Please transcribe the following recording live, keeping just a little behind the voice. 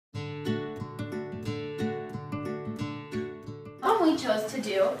problem we chose to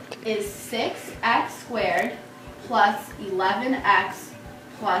do is 6x squared plus 11x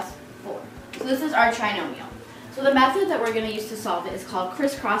plus 4. So this is our trinomial. So the method that we're going to use to solve it is called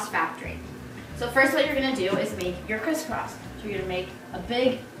crisscross factoring. So first what you're going to do is make your crisscross. So you're going to make a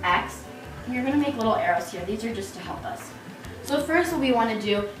big X, and you're going to make little arrows here. These are just to help us. So first what we want to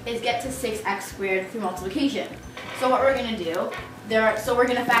do is get to 6x squared through multiplication. So what we're going to do, we're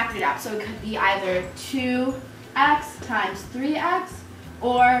going to factor it out. So it could be either 2x times 3x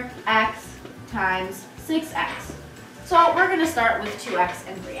or x times 6x. So we're going to start with 2x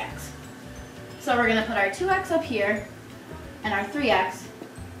and 3x. So we're going to put our 2x up here and our 3x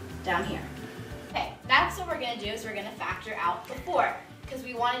down here. Okay, next what we're going to do is we're going to factor out the 4 because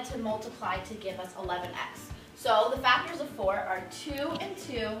we wanted to multiply to give us 11x. So the factors of 4 are 2 and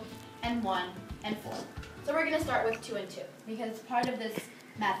 2 and 1 and 4. So we're going to start with 2 and 2 because part of this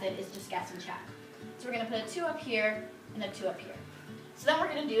method is just guess and check. So we're going to put a 2 up here and a 2 up here. So then what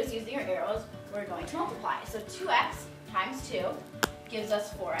we're going to do is using our arrows, we're going to multiply. So 2x times 2 gives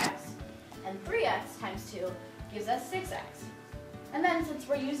us 4x. And 3x times 2 gives us 6x. And then since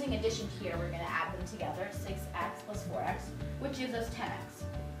we're using addition here, we're going to add them together, 6x plus 4x, which gives us 10x.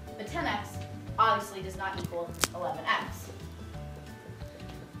 But 10x obviously does not equal 11x.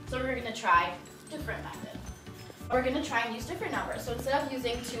 So we're going to try a different method. We're going to try and use different numbers. So instead of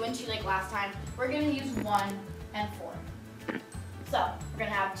using 2 and 2 like last time, we're going to use 1 and 4. So we're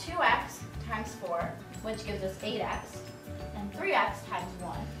going to have 2x times 4, which gives us 8x, and 3x times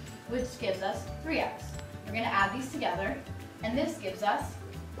 1, which gives us 3x. We're going to add these together, and this gives us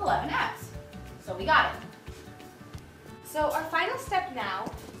 11x. So we got it. So our final step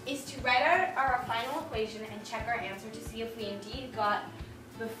now is to write out our final equation and check our answer to see if we indeed got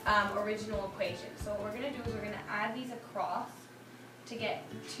the original equation. So what we're going to do is we're going to add these across to get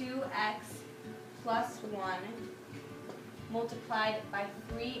 2x plus 1 multiplied by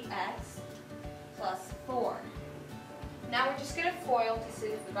 3x plus 4. Now we're just going to FOIL to see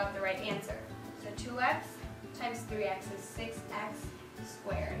if we got the right answer. So 2x times 3x is 6x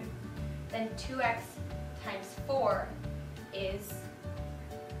squared. Then 2x times 4 is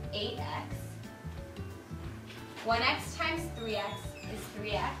 8x. 1x times 3x is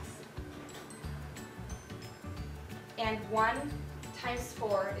 3x. And 1 times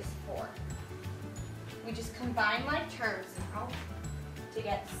 4 is 4. We just combine like terms now to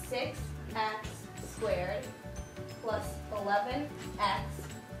get 6x squared plus 11x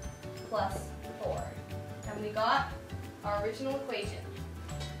plus 4. And we got our original equation.